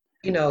people.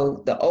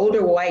 The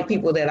older white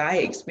people that I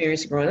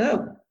experienced growing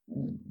up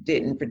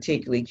didn't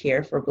particularly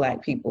care for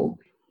Black people.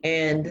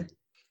 And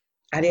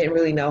I didn't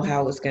really know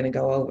how it was going to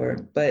go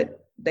over,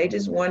 but they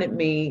just wanted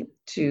me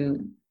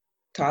to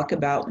talk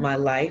about my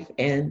life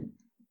and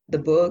the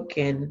book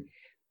and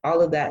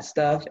all of that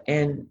stuff.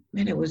 And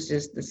man, it was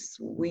just the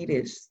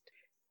sweetest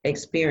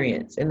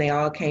experience. And they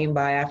all came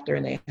by after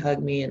and they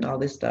hugged me and all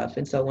this stuff.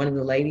 And so one of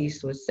the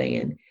ladies was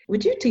saying,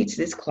 would you teach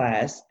this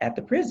class at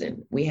the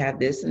prison? We have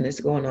this and this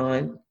going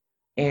on.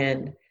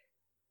 And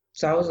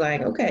so I was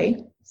like,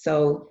 okay.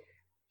 So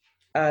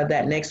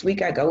that next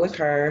week I go with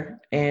her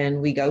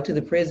and we go to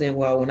the prison.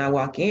 Well, when I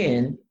walk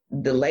in,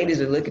 the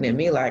ladies are looking at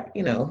me like,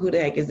 who the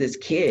heck is this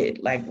kid?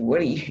 Like,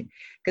 what are you?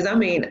 Because I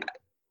mean,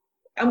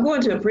 I'm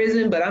going to a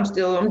prison, but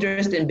I'm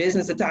dressed in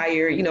business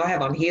attire, I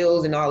have on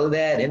heels and all of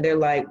that. And they're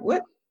like,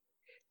 what?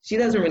 She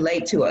doesn't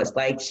relate to us.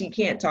 Like, she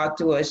can't talk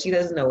to us. She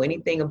doesn't know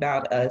anything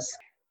about us.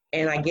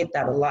 And I get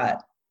that a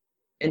lot.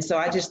 And so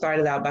I just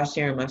started out by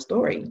sharing my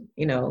story.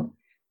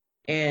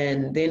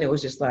 And then it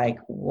was just like,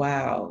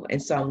 wow.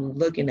 And so I'm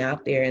looking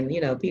out there and,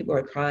 people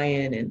are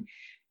crying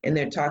and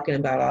they're talking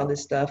about all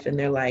this stuff. And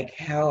they're like,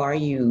 how are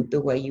you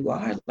the way you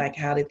are? Like,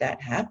 how did that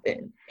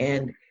happen?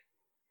 And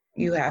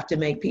you have to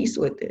make peace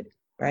with it,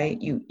 right?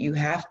 You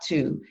have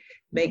to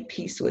make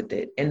peace with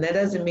it. And that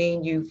doesn't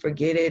mean you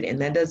forget it. And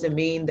that doesn't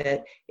mean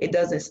that it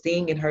doesn't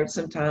sting and hurt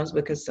sometimes,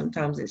 because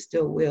sometimes it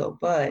still will.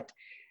 But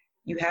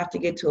you have to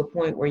get to a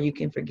point where you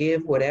can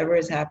forgive whatever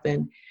has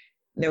happened.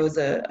 There was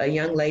a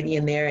young lady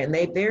in there, and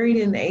they varied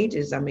in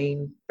ages. I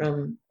mean,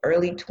 from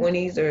early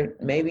 20s or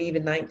maybe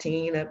even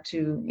 19 up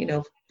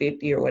to,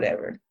 50 or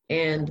whatever.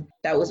 And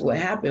that was what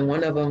happened.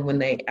 One of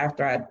them,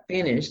 after I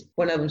finished,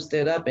 one of them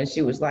stood up and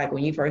she was like,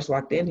 when you first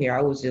walked in here,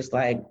 I was just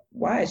like,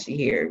 why is she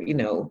here?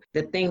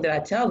 The thing that I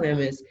tell them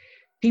is,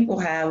 people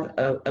have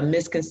a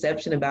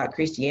misconception about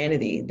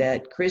Christianity,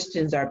 that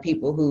Christians are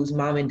people whose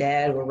mom and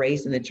dad were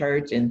raised in the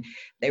church and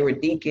they were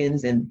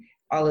deacons and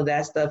all of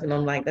that stuff. And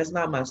I'm like, that's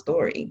not my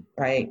story,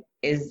 right?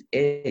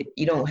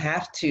 You don't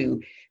have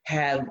to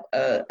have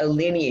a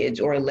lineage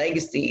or a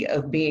legacy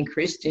of being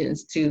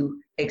Christians to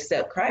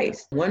accept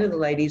Christ. One of the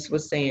ladies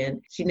was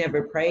saying she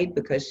never prayed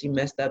because she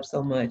messed up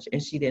so much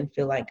and she didn't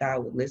feel like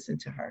God would listen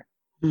to her.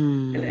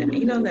 And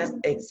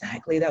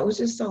that was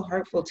just so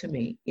hurtful to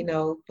me,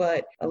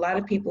 but a lot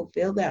of people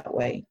feel that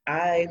way.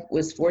 I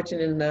was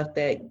fortunate enough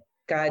that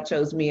God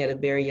chose me at a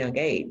very young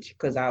age,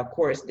 because I, of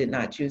course, did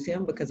not choose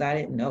him because I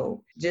didn't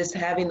know. Just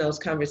having those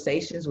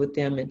conversations with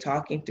them and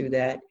talking through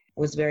that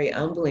was very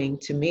humbling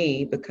to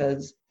me,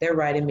 because they're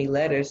writing me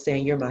letters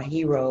saying, you're my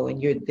hero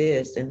and you're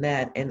this and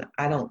that. And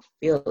I don't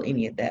feel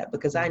any of that,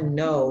 because I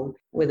know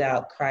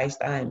without Christ,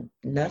 I'm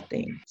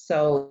nothing.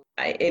 So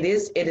it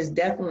is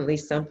definitely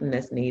something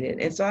that's needed.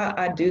 And so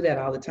I do that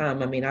all the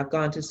time. I mean, I've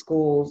gone to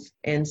schools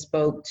and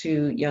spoke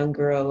to young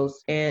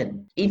girls,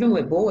 and even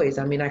with boys.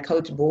 I mean, I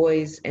coach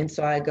boys. And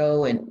so I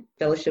go and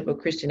Fellowship of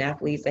Christian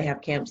Athletes. They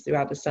have camps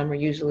throughout the summer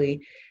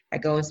usually. I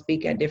go and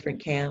speak at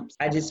different camps.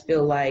 I just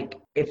feel like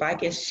if I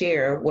can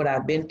share what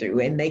I've been through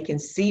and they can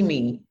see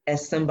me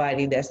as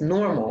somebody that's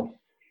normal,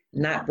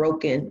 not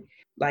broken,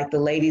 like the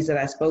ladies that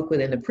I spoke with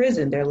in the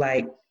prison, they're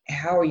like,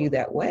 how are you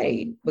that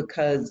way?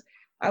 Because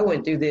I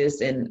went through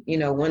this, and,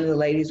 one of the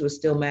ladies was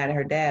still mad at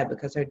her dad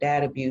because her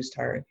dad abused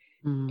her.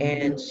 Mm-hmm.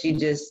 And she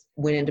just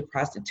went into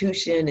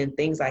prostitution and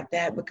things like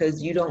that,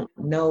 because you don't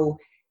know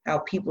how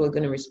people are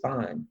going to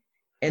respond.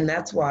 And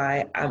that's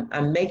why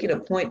I'm making a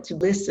point to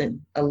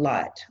listen a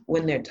lot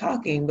when they're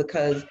talking,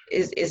 because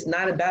it's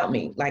not about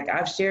me. Like,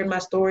 I've shared my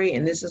story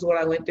and this is what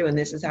I went through and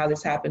this is how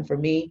this happened for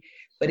me.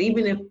 But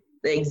even if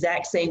the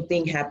exact same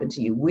thing happened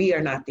to you, we are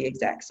not the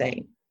exact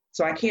same.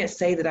 So I can't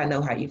say that I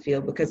know how you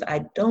feel, because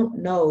I don't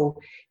know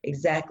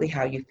exactly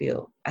how you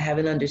feel. I have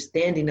an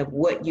understanding of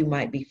what you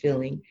might be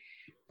feeling,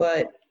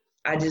 but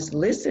I just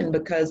listen,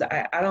 because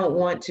I don't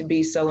want to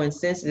be so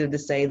insensitive to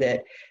say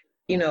that,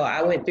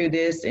 I went through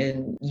this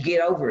and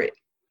get over it,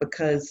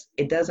 because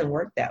it doesn't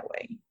work that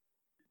way.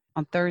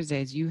 On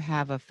Thursdays, you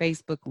have a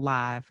Facebook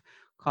Live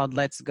called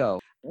Let's Go.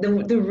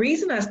 The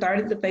reason I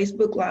started the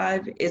Facebook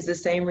Live is the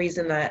same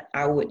reason that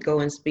I would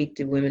go and speak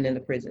to women in the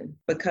prison,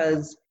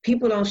 because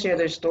people don't share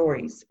their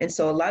stories. And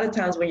so a lot of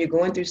times when you're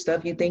going through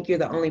stuff, you think you're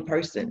the only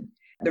person.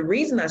 The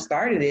reason I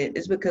started it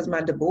is because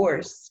my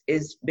divorce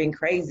has been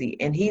crazy,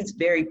 and he's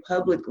very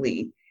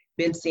publicly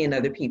been seeing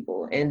other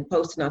people and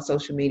posting on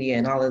social media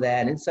and all of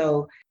that. And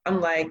so I'm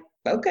like,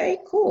 okay,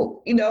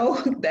 cool.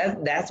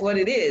 That's what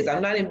it is.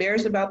 I'm not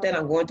embarrassed about that.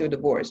 I'm going through a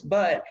divorce,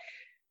 but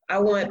I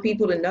want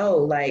people to know,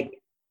 like,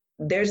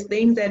 there's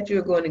things that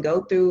you're going to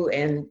go through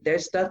and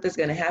there's stuff that's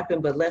going to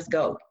happen, but let's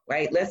go,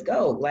 right? Let's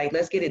go. Like,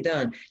 let's get it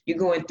done. You're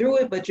going through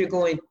it, but you're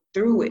going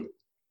through it.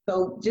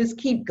 So just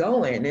keep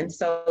going. And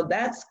so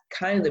that's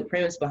kind of the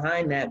premise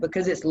behind that,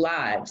 because it's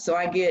live. So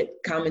I get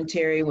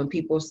commentary when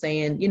people are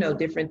saying,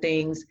 different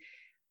things.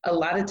 A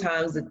lot of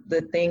times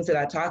the things that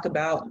I talk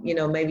about,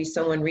 maybe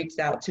someone reached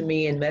out to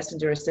me in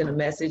Messenger or sent a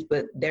message,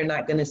 but they're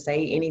not going to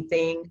say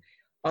anything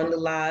on the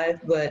live.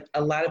 But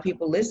a lot of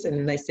people listen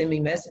and they send me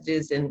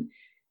messages, and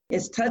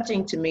it's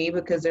touching to me,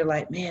 because they're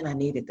like, man, I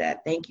needed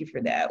that. Thank you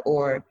for that.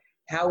 Or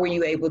how were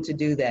you able to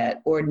do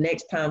that? Or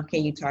next time,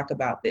 can you talk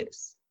about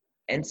this?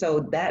 And so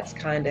that's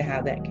kind of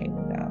how that came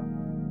about.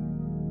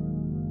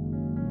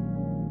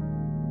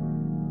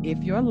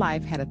 If your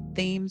life had a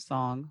theme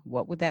song,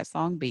 what would that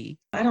song be?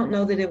 I don't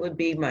know that it would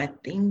be my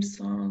theme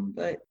song,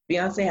 but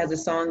Beyonce has a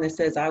song that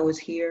says, I was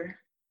here.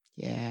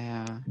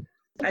 Yeah.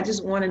 I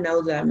just want to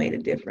know that I made a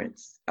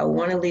difference. I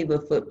want to leave a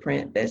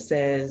footprint that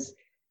says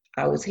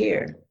I was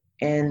here.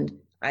 And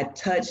I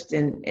touched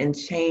and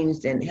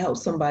changed and helped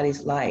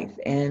somebody's life.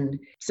 And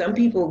some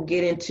people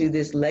get into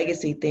this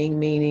legacy thing,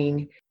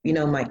 meaning,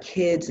 my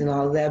kids and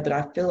all of that. But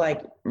I feel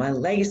like my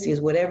legacy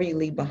is whatever you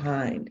leave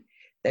behind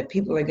that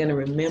people are going to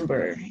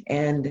remember.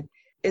 And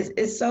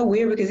it's so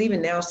weird because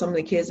even now, some of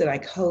the kids that I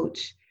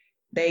coach,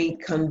 they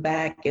come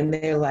back and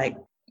they're like,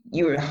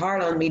 you were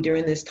hard on me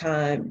during this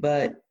time,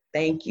 but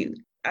thank you.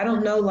 I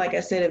don't know, like I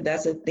said, if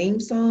that's a theme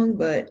song,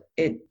 but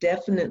it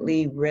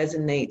definitely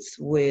resonates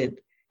with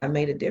I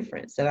made a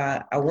difference.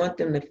 That I want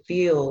them to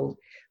feel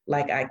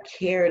like I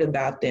cared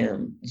about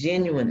them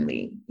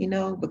genuinely,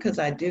 because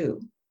I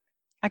do.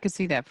 I could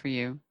see that for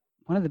you.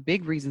 One of the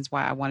big reasons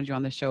why I wanted you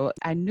on the show,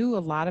 I knew a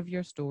lot of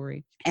your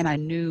story and I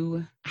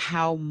knew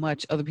how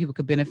much other people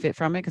could benefit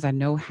from it because I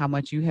know how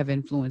much you have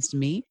influenced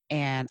me.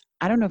 And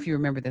I don't know if you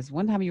remember this.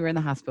 One time you were in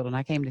the hospital and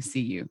I came to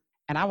see you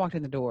and I walked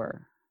in the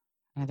door.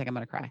 I think I'm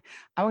going to cry.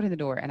 I walked in the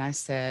door and I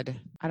said,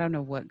 I don't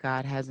know what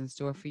God has in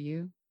store for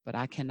you, but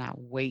I cannot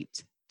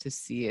wait to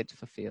see it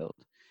fulfilled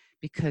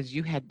because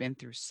you had been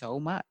through so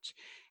much.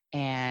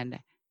 And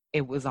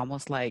it was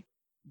almost like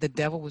the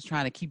devil was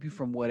trying to keep you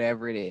from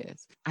whatever it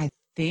is. I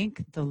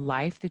think the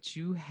life that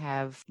you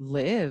have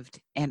lived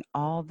and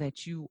all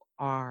that you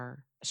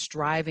are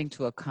striving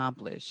to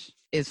accomplish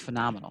is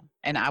phenomenal.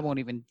 And I won't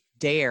even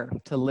dare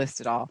to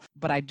list it all,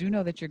 but I do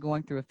know that you're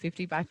going through a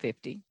 50 by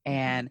 50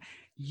 and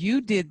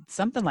you did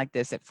something like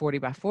this at 40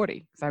 by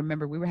 40. Because I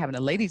remember we were having a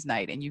ladies'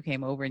 night and you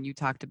came over and you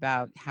talked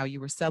about how you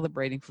were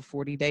celebrating for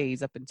 40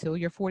 days up until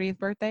your 40th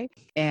birthday.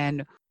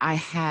 And I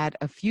had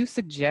a few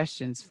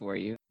suggestions for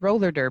you.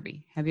 Roller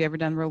derby. Have you ever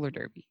done roller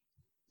derby?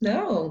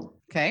 No.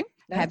 Okay.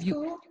 That's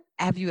cool.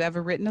 Have you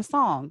ever written a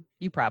song?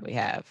 You probably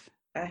have.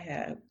 I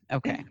have.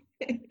 Okay.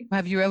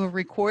 Have you ever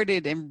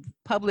recorded and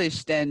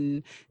published,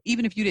 and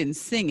even if you didn't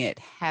sing it,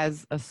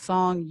 has a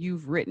song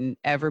you've written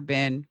ever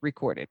been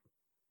recorded?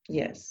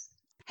 Yes.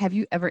 Have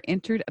you ever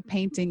entered a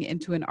painting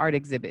into an art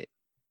exhibit?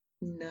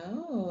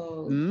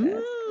 No.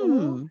 That's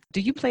cool.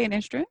 Do you play an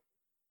instrument?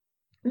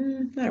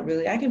 Not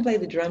really. I can play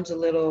the drums a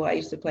little. I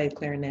used to play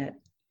clarinet.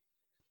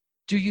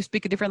 Do you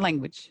speak a different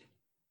language?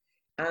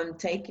 I'm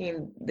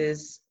taking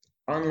this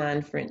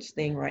online French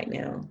thing right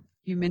now.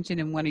 You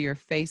mentioned in one of your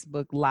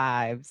Facebook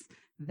lives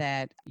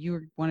that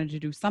you wanted to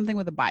do something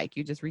with a bike.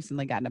 You just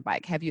recently gotten a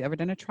bike. Have you ever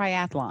done a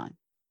triathlon?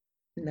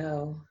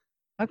 No.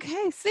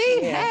 Okay. See,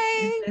 Yeah.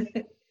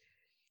 hey.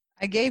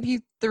 I gave you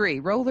 3: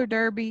 roller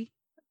derby,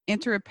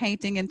 enter a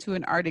painting into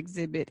an art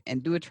exhibit,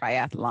 and do a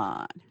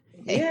triathlon.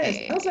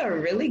 Yes, those are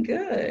really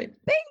good.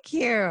 Thank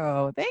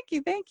you. Thank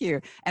you. Thank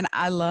you. And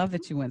I love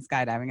that you went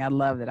skydiving. I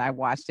love that I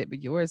watched it,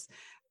 but yours,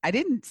 I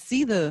didn't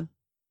see the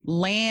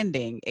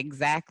landing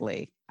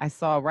exactly. I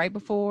saw right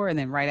before and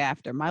then right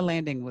after. My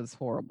landing was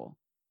horrible.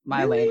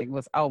 My landing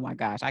was, oh my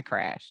gosh, I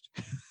crashed.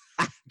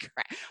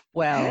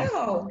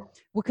 Well,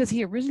 because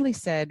he originally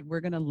said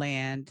we're going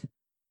to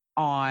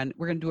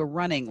do a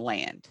running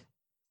land.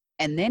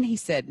 And then he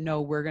said,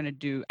 no, we're going to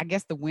do, I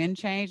guess the wind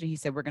changed. And he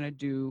said, we're going to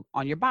do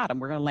on your bottom.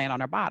 We're going to land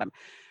on our bottom.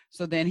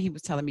 So then he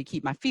was telling me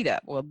keep my feet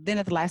up. Well, then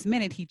at the last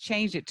minute, he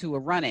changed it to a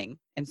running.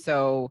 And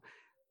so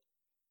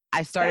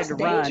I started to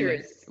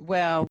run.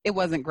 Well, it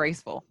wasn't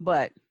graceful,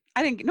 but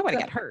nobody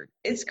got hurt.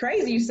 It's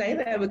crazy you say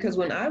that because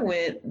when I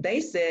went,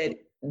 they said,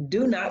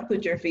 do not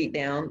put your feet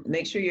down.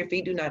 Make sure your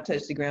feet do not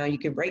touch the ground. You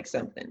can break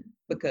something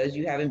because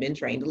you haven't been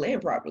trained to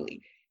land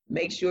properly.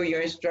 Make sure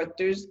your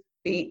instructor's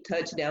feet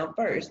touch down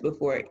first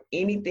before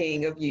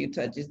anything of you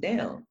touches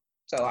down.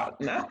 So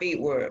my feet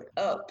were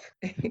up.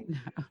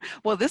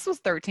 Well, this was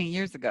 13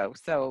 years ago,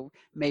 so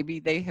maybe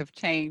they have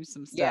changed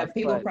some stuff. Yeah,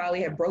 people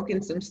probably have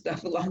broken some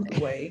stuff along the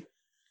way.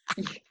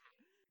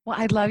 Well,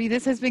 I love you.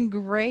 This has been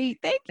great.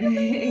 Thank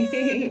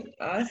you.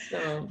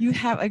 Awesome. You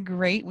have a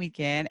great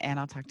weekend, and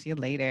I'll talk to you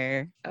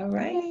later. All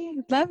right.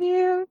 Love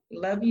you.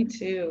 Love you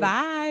too.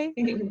 Bye.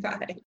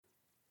 Bye.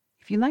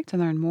 If you'd like to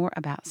learn more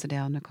about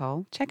Sydell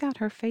Nicole, check out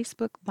her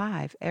Facebook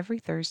Live every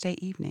Thursday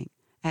evening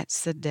at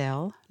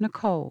Sydell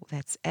Nicole.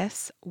 That's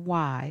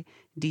SYD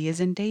as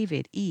in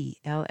David,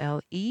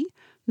 ELLE,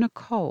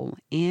 Nicole,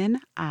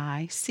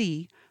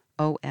 NICOLE.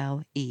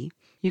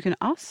 You can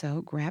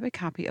also grab a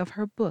copy of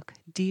her book,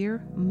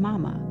 Dear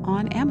Mama,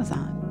 on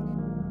Amazon.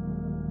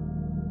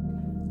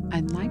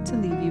 I'd like to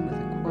leave you with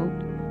a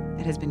quote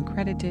that has been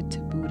credited to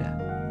Buddha.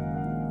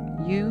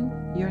 You,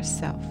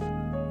 yourself,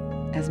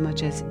 as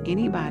much as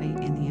anybody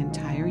in the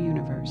entire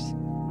universe,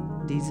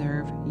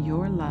 deserve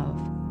your love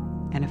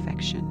and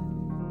affection.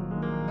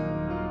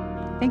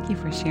 Thank you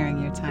for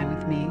sharing your time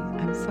with me.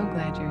 I'm so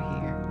glad you're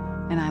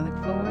here, and I look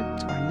forward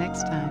to our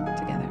next time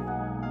together.